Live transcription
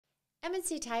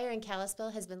M&C Tire in Kalispell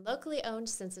has been locally owned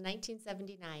since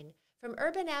 1979. From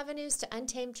urban avenues to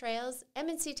untamed trails,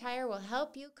 M&C Tire will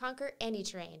help you conquer any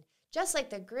terrain, just like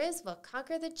the Griz will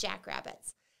conquer the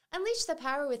Jackrabbits. Unleash the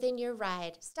power within your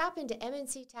ride. Stop into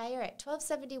M&C Tire at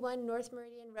 1271 North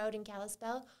Meridian Road in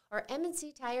Kalispell or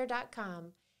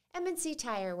mnctire.com. M&C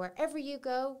Tire, wherever you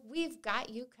go, we've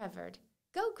got you covered.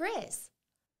 Go Griz!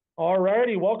 All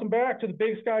righty, welcome back to the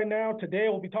Big Sky Now. Today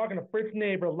we'll be talking to Fritz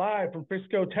Neighbor live from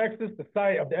Frisco, Texas, the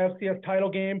site of the FCS title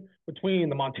game between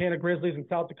the Montana Grizzlies and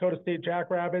South Dakota State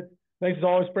Jackrabbits. Thanks as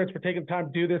always, Fritz, for taking the time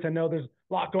to do this. I know there's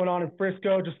a lot going on in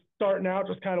Frisco. Just starting out,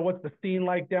 just kind of what's the scene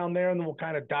like down there, and then we'll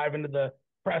kind of dive into the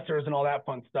pressers and all that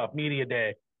fun stuff, media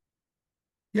day.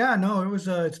 Yeah, no,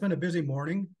 it's been a busy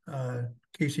morning.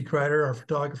 Casey Kreider, our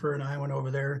photographer, and I went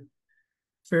over there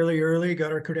fairly early,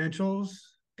 got our credentials,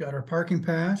 got our parking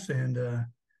pass, and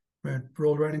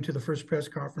rolled right into the first press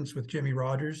conference with Jimmy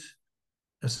Rogers,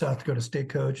 a South Dakota State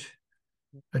coach.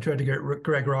 I tried to get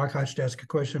Greg Rockhodge to ask a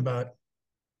question about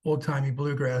old-timey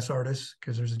bluegrass artists,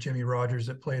 because there's a Jimmy Rogers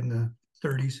that played in the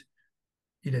 30s.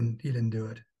 He didn't do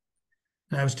it.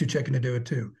 And I was too checking to do it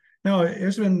too. No,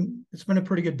 it's been a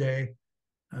pretty good day.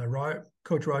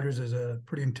 Coach Rogers is a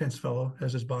pretty intense fellow,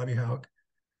 as is Bobby Houck.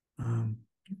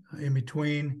 In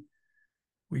between,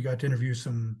 we got to interview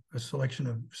a selection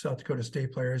of South Dakota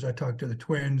State players. I talked to the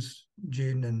twins,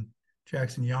 Jaden and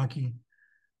Jackson Yankee.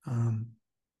 And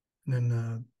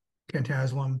then Kent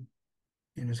Haslam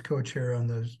and his coach here on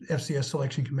the FCS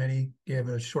selection committee gave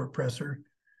a short presser.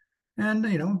 And,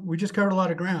 we just covered a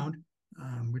lot of ground.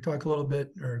 We talked a little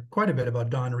bit, or quite a bit, about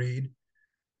Don Reed,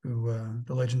 who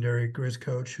the legendary Griz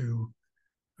coach who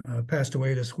passed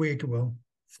away this week,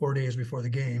 4 days before the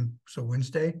game, so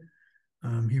Wednesday.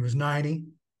 He was 90.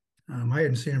 I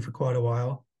hadn't seen him for quite a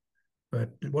while, but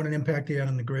what an impact he had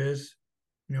on the Griz.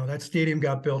 That stadium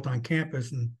got built on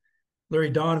campus, and Larry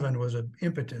Donovan was an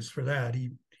impetus for that.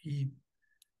 He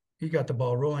got the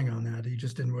ball rolling on that. He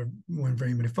just didn't win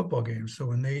very many football games. So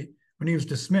when he was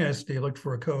dismissed, they looked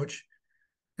for a coach,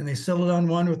 and they settled on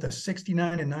one with a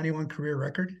 69-91 career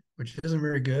record, which isn't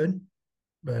very good,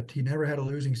 but he never had a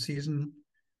losing season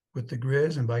with the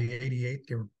Griz, and by 88,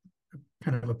 they were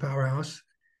kind of a powerhouse.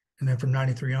 And then from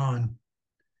 93 on,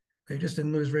 they just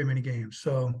didn't lose very many games.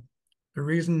 So the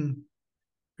reason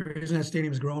that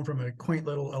stadium has grown from a quaint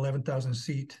little 11,000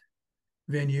 seat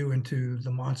venue into the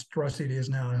monstrosity it is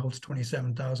now, it holds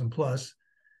 27,000 plus.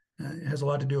 It has a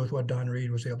lot to do with what Don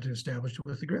Reed was able to establish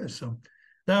with the Griz. So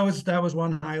that was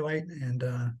one highlight. And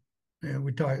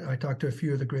I talked to a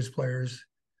few of the Griz players,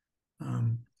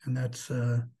 and that's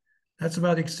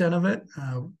about the extent of it.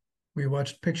 We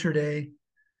watched Picture Day.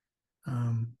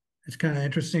 It's kind of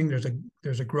interesting.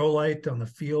 There's a grow light on the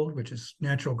field, which is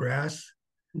natural grass.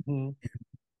 Mm-hmm.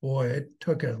 Boy, it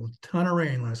took a ton of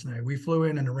rain last night. We flew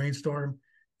in a rainstorm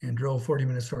and drove 40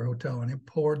 minutes to our hotel, and it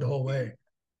poured the whole way.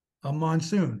 A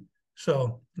monsoon.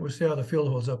 So we'll see how the field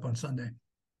holds up on Sunday.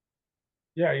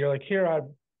 Yeah, you're like, here, I'm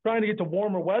trying to get to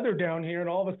warmer weather down here, and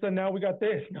all of a sudden now we got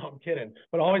this. No, I'm kidding.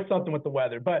 But always something with the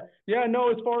weather. But, yeah, no,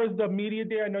 as far as the media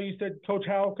day, I know you said Coach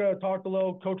Houck talked a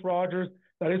little, Coach Rogers.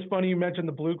 That is funny you mentioned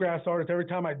the bluegrass artist. Every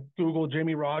time I Google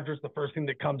Jimmy Rogers, the first thing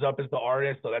that comes up is the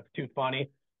artist, so that's too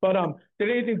funny. But did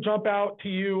anything jump out to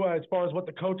you as far as what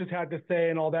the coaches had to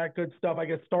say and all that good stuff? I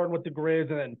guess starting with the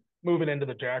Griz and then moving into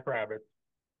the Jackrabbits.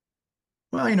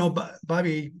 Well,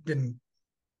 Bobby didn't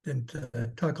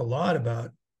talk a lot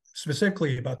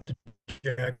specifically about the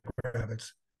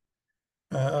Jackrabbits,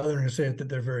 other than to say that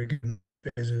they're very good in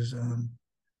phases.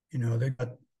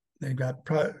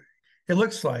 It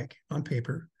looks like on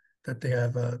paper that they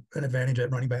have an advantage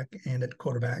at running back and at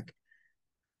quarterback.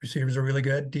 Receivers are really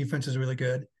good. Defense is really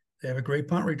good. They have a great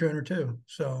punt returner too.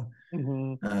 So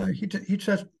he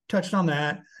touched on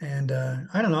that, and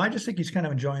I don't know. I just think he's kind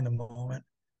of enjoying the moment.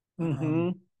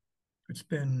 Mm-hmm. It's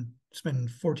been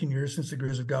 14 years since the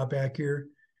Griz have got back here.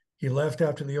 He left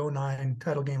after the 2009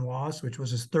 title game loss, which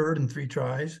was his third in 3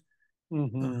 tries.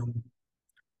 Mm-hmm.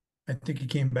 I think he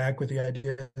came back with the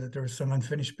idea that there was some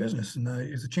unfinished business, and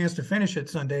it was a chance to finish it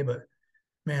Sunday. But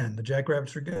man, the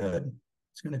Jackrabbits are good.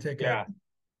 It's going to take a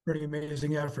pretty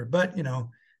amazing effort. But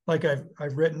like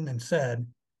I've written and said,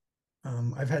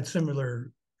 I've seen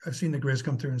the Griz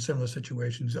come through in similar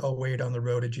situations. Wade on the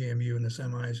road at GMU in the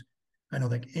semis. I don't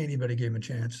think anybody gave him a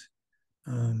chance.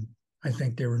 I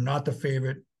think they were not the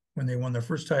favorite when they won their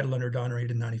first title under Don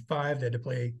Reed in '95. They had to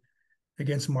play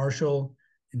against Marshall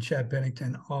and Chad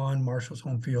Pennington on Marshall's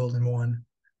home field and won.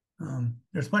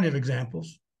 There's plenty of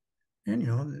examples. And,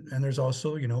 and there's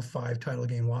also, 5 title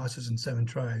game losses in 7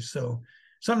 tries. So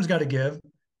something's got to give.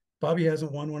 Bobby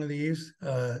hasn't won one of these.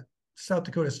 South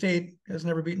Dakota State has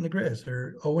never beaten the Griz.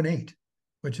 They're 0-8,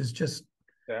 which is just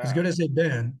as Yeah. good as they've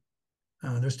been.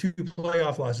 There's 2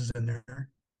 playoff losses in there,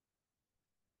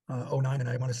 09 and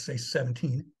I want to say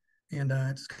 17. And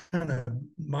it's kind of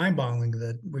mind-boggling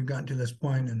that we've gotten to this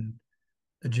point and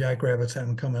the Jackrabbits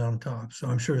haven't come out on top. So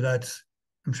I'm sure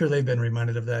they've been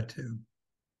reminded of that too.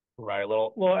 Right,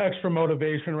 little extra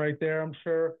motivation right there, I'm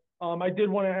sure. I did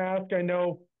want to ask, I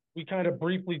know we kind of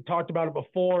briefly talked about it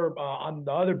before on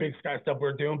the other Big Sky stuff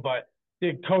we're doing, but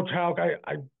did Coach Houck,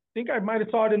 I think I might have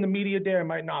saw it in the media day, I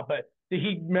might not, but did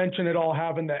he mention at all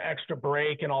having the extra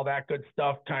break and all that good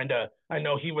stuff? Kind of, I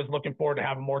know he was looking forward to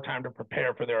having more time to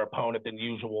prepare for their opponent than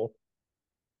usual.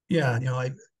 Yeah,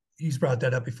 he's brought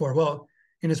that up before. Well,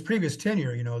 in his previous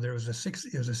tenure, there was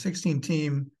it was a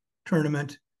 16-team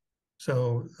tournament.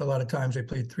 So a lot of times they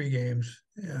played 3 games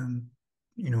and,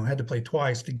 had to play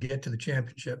twice to get to the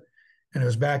championship. And it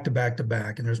was back to back to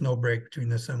back. And there's no break between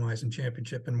the semis and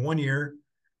championship. And one year,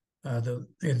 the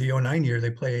 09 year, they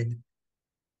played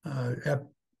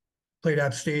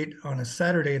App State on a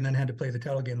Saturday and then had to play the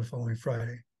title game the following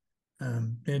Friday.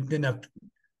 They didn't have to,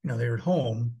 they were at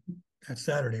home that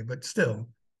Saturday, but still,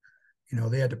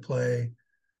 they had to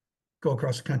go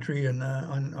across the country and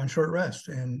on short rest.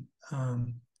 And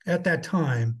at that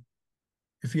time,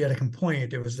 if he had a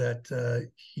complaint, it was that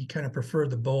he kind of preferred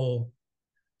the bowl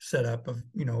setup of,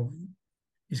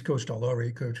 he's coached all over.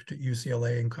 He coached at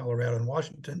UCLA and Colorado and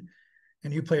Washington.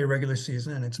 And you play a regular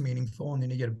season and it's meaningful. And then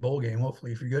you get a bowl game,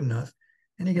 hopefully, if you're good enough.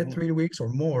 And you get 3 weeks or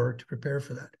more to prepare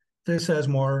for that. This has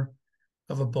more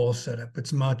of a bowl setup.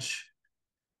 It's much,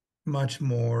 much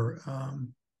more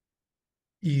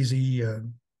easy,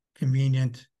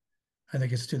 convenient. I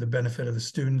think it's to the benefit of the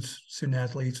student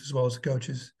athletes, as well as the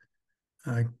coaches.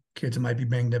 Kids that might be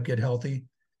banged up get healthy.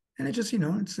 And it just,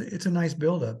 it's a nice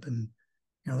buildup. And,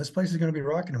 this place is going to be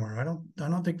rocking tomorrow. I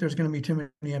don't think there's going to be too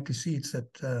many empty seats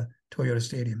at Toyota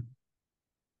Stadium.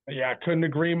 Yeah, I couldn't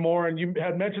agree more. And you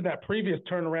had mentioned that previous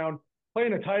turnaround,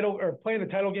 playing a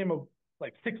title game of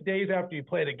like 6 days after you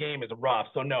played a game is rough.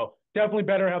 So no, definitely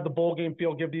better have the bowl game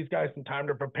feel, give these guys some time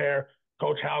to prepare.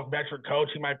 Coach Houck, veteran coach,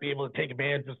 he might be able to take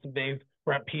advantage of some things.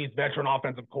 Brent Pease, veteran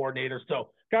offensive coordinator. So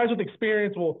guys with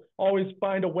experience will always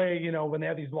find a way, when they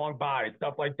have these long buys,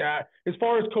 stuff like that. As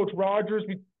far as Coach Rogers,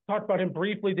 we talked about him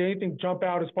briefly. Did anything jump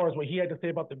out as far as what he had to say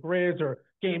about the Griz or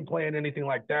game plan, anything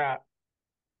like that?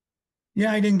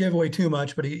 Yeah, I didn't give away too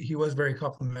much, but he was very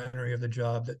complimentary of the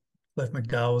job that Cliff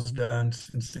McDowell's done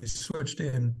since they switched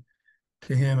in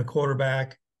to him, a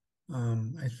quarterback.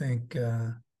 I think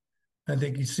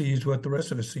he sees what the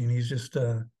rest of us see. He's just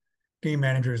game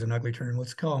manager is an ugly term.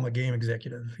 Let's call him a game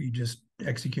executive. He just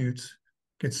executes,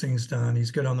 gets things done. He's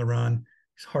good on the run.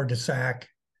 He's hard to sack,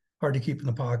 hard to keep in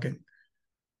the pocket.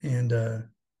 And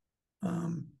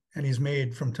he's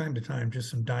made from time to time just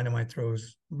some dynamite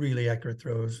throws, really accurate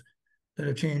throws that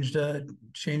have changed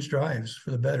drives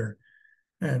for the better.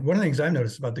 And one of the things I've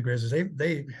noticed about the Griz is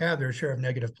they have their share of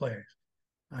negative plays.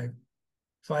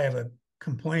 If I have a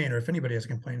complaint, or if anybody has a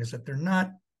complaint, is that they're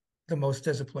not the most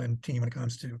disciplined team when it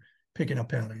comes to picking up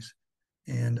penalties.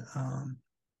 And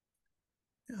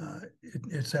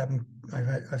it's happened.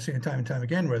 I've seen it time and time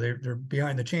again where they're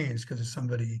behind the chains because of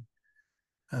somebody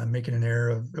making an error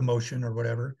of emotion or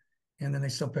whatever, and then they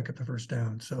still pick up the first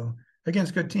down. So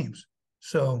against good teams.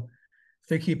 So if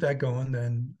they keep that going,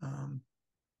 then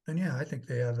yeah, I think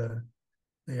they have a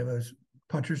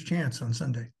puncher's chance on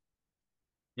Sunday.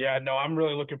 Yeah, no, I'm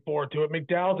really looking forward to it.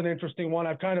 McDowell's an interesting one.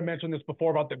 I've kind of mentioned this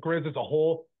before about the Griz as a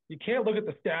whole. You can't look at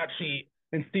the stat sheet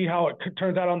and see how it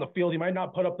turns out on the field. He might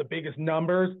not put up the biggest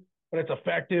numbers, but it's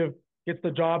effective, gets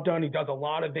the job done. He does a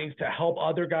lot of things to help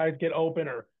other guys get open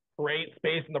or create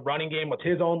space in the running game with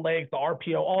his own legs, the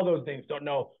RPO, all those things. Don't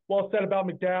know. Well said about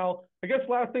McDowell. I guess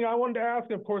last thing I wanted to ask,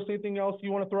 and of course, anything else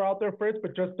you want to throw out there, Fritz,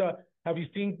 but just have you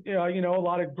seen, a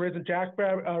lot of Griz and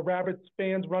Jackrabbits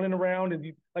fans running around?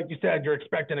 And like you said, you're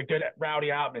expecting a good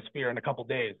rowdy atmosphere in a couple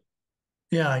days.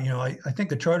 Yeah, I think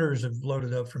the charters have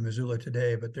loaded up from Missoula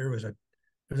today, but there's a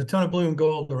ton of blue and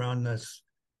gold around this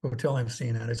hotel I'm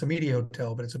staying at. It's a media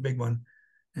hotel, but it's a big one.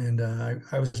 And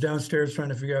I was downstairs trying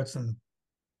to figure out some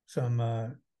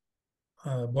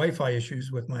Wi-Fi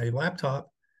issues with my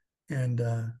laptop, and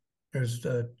there's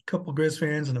a couple Griz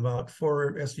fans and about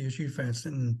 4 SDSU fans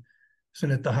sitting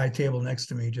at the high table next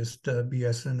to me, just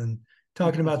BSing and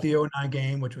talking about the 09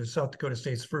 game, which was South Dakota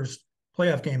State's first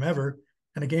playoff game ever,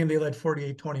 and a game they led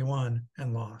 48-21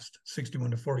 and lost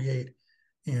 61-48.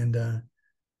 And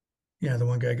the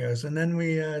one guy goes, and then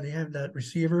they have that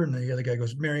receiver, and the other guy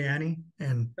goes, Mariani,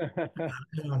 and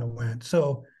on it went.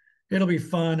 So it'll be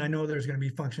fun. I know there's going to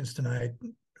be functions tonight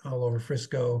all over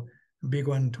Frisco. big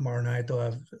one tomorrow night. They'll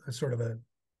have a sort of a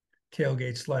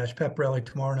tailgate / pep rally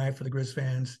tomorrow night for the Griz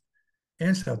fans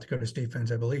and South Dakota State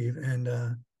fans, I believe. And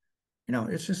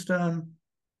it's just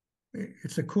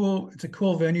it's a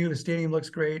cool venue. The stadium looks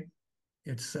great.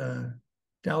 It's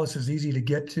Dallas is easy to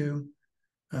get to,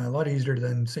 a lot easier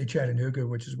than say Chattanooga,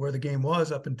 which is where the game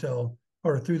was up until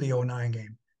or through the 09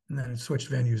 game, and then it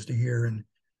switched venues to here. And it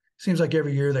seems like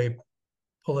every year they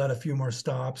pull out a few more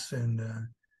stops. And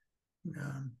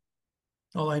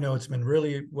all I know, it's been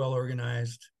really well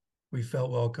organized. We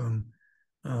felt welcome.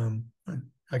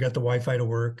 I got the Wi-Fi to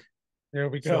work. There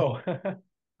we go.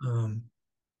 So,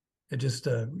 it just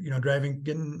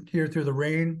getting here through the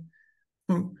rain,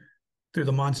 through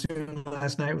the monsoon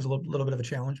last night was a little bit of a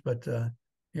challenge, but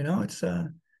it's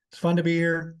fun to be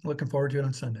here. Looking forward to it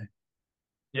on Sunday.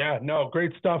 Yeah, no,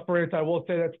 great stuff, Fritz. I will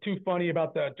say that's too funny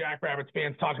about the Jackrabbits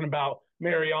fans talking about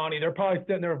Mariani. They're probably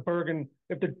sitting there with Bergen.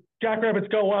 If the Jackrabbits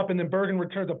go up and then Bergen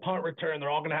returns a punt return, they're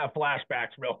all going to have flashbacks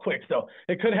real quick. So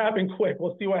it could happen quick.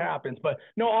 We'll see what happens. But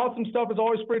no, awesome stuff as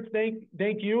always, Fritz. Thank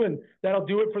you. And that'll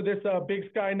do it for this Big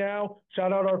Sky Now.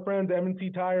 Shout out our friends,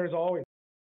 M&C Tire, as always.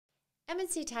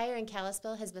 M&C Tire in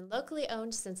Kalispell has been locally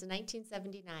owned since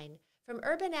 1979. From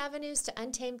urban avenues to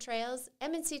untamed trails,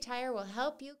 M&C Tire will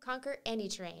help you conquer any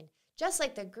terrain, just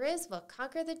like the Griz will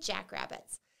conquer the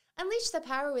Jackrabbits. Unleash the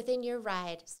power within your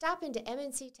ride. Stop into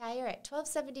M&C Tire at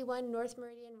 1271 North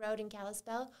Meridian Road in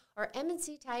Kalispell or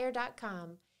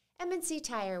mnctire.com. M&C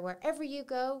Tire, wherever you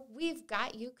go, we've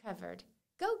got you covered.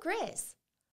 Go Griz!